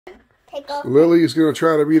Pickle. Lily is going to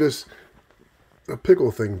try to read us a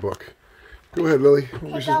Pickle Thing book. Go ahead, Lily.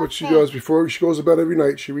 This is what she does before she goes to bed every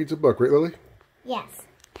night. She reads a book, right, Lily? Yes.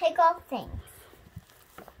 Pickle Things.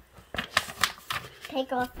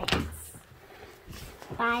 Pickle Things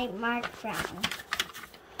by Mark Brown.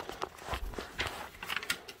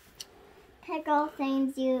 Pickle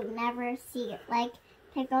things you never see, like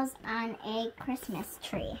pickles on a Christmas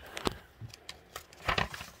tree.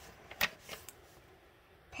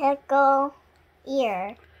 Pickle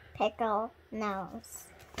ear, pickle nose.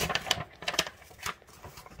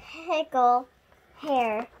 Pickle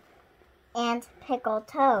hair and pickle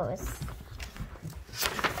toes.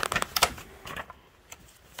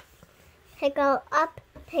 Pickle up,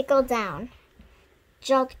 pickle down.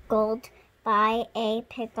 Juggled by a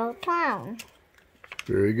pickle clown.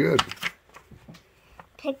 Very good.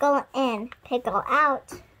 Pickle in, pickle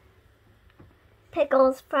out.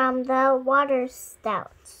 Pickles from the water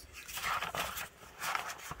spout.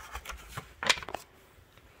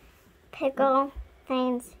 Pickle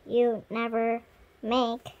things you never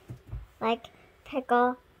make, like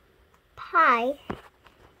pickle pie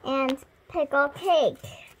and pickle cake.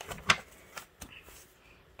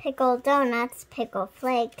 Pickle donuts, pickle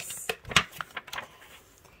flakes.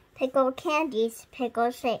 Pickle candies,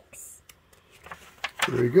 pickle shakes.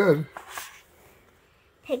 Very good.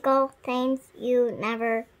 Pickle things you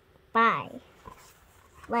never buy,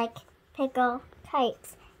 like pickle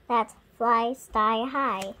kites that fly sky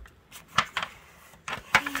high.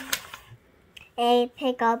 A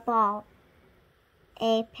pickle ball,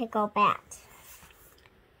 a pickle bat.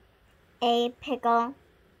 A pickle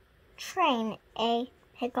train, a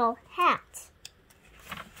pickle hat.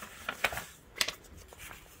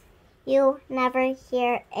 You never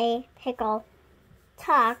hear a pickle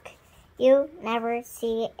talk. You never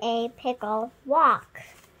see a pickle walk.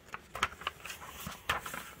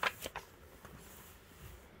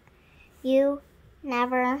 You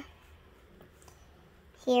never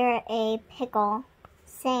hear a pickle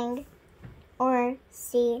sing or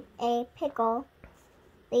see a pickle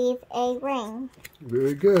leave a ring.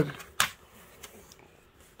 Very good.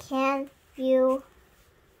 Can you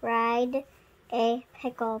ride a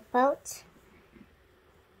pickle boat?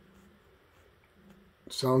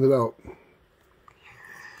 Sound it out.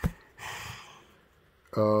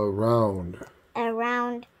 Around.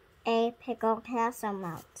 Around a pickle castle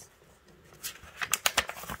moat.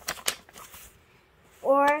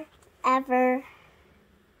 Or ever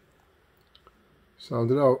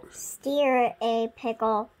Sound it out. steer a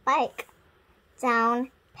pickle bike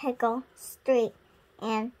down Pickle Street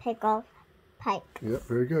and Pickle Pike. Yep,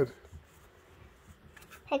 very good.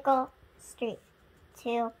 Pickle Street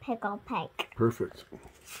to Pickle Pike. Perfect.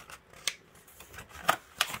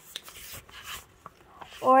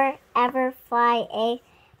 Or ever fly a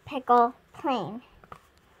pickle plane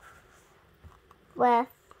with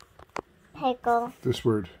pickle This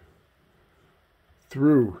word.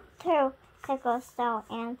 Through. pickle snow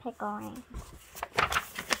and pickle rain.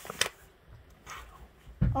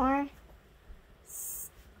 Or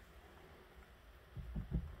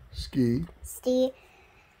Ski.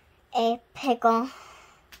 a pickle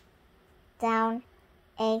down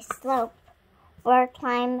a slope, or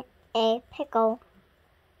climb a pickle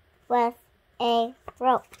with a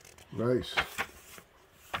rope. Nice.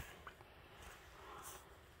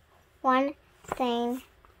 One thing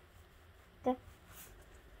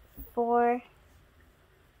for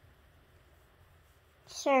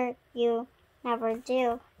sure you never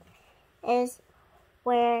do is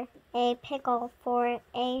wear a pickle for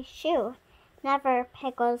a shoe. Never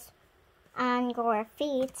pickles on your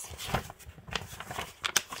feet.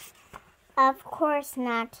 Of course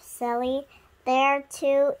not, silly. They're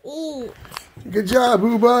to eat. Good job,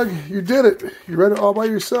 Boo Bug. You did it. You read it all by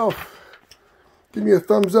yourself. Give me a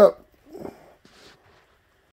thumbs up.